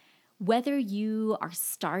 Whether you are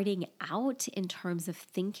starting out in terms of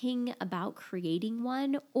thinking about creating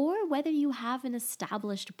one, or whether you have an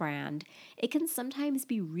established brand, it can sometimes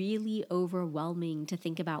be really overwhelming to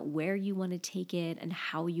think about where you want to take it and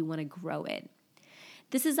how you want to grow it.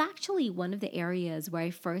 This is actually one of the areas where I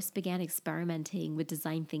first began experimenting with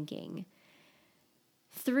design thinking.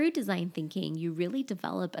 Through design thinking, you really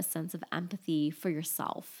develop a sense of empathy for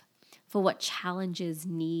yourself, for what challenges,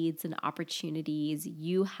 needs, and opportunities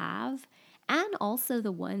you have, and also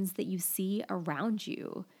the ones that you see around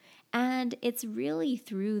you. And it's really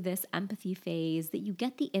through this empathy phase that you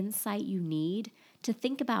get the insight you need to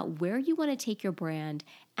think about where you want to take your brand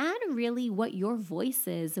and really what your voice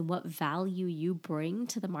is and what value you bring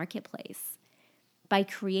to the marketplace. By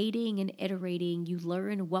creating and iterating, you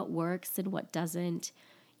learn what works and what doesn't.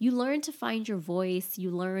 You learn to find your voice.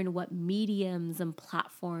 You learn what mediums and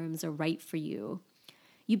platforms are right for you.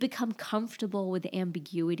 You become comfortable with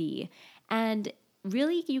ambiguity. And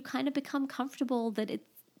really, you kind of become comfortable that it's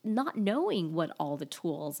not knowing what all the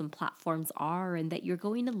tools and platforms are and that you're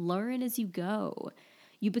going to learn as you go.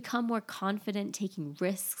 You become more confident taking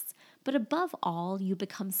risks, but above all, you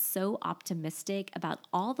become so optimistic about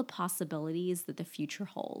all the possibilities that the future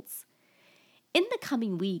holds. In the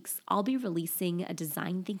coming weeks, I'll be releasing a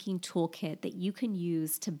design thinking toolkit that you can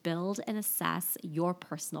use to build and assess your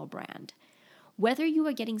personal brand. Whether you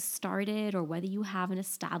are getting started or whether you have an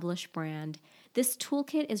established brand, this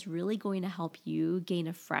toolkit is really going to help you gain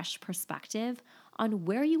a fresh perspective on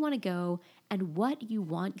where you want to go and what you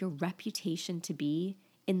want your reputation to be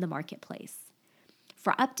in the marketplace.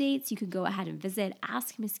 For updates, you can go ahead and visit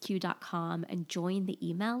askmissq.com and join the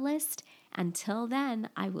email list. Until then,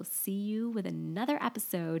 I will see you with another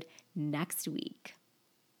episode next week.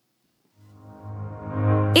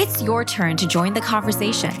 It's your turn to join the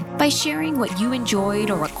conversation by sharing what you enjoyed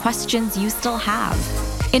or what questions you still have.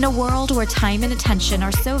 In a world where time and attention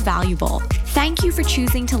are so valuable, thank you for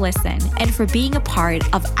choosing to listen and for being a part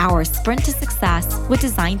of our Sprint to Success with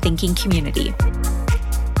Design Thinking community.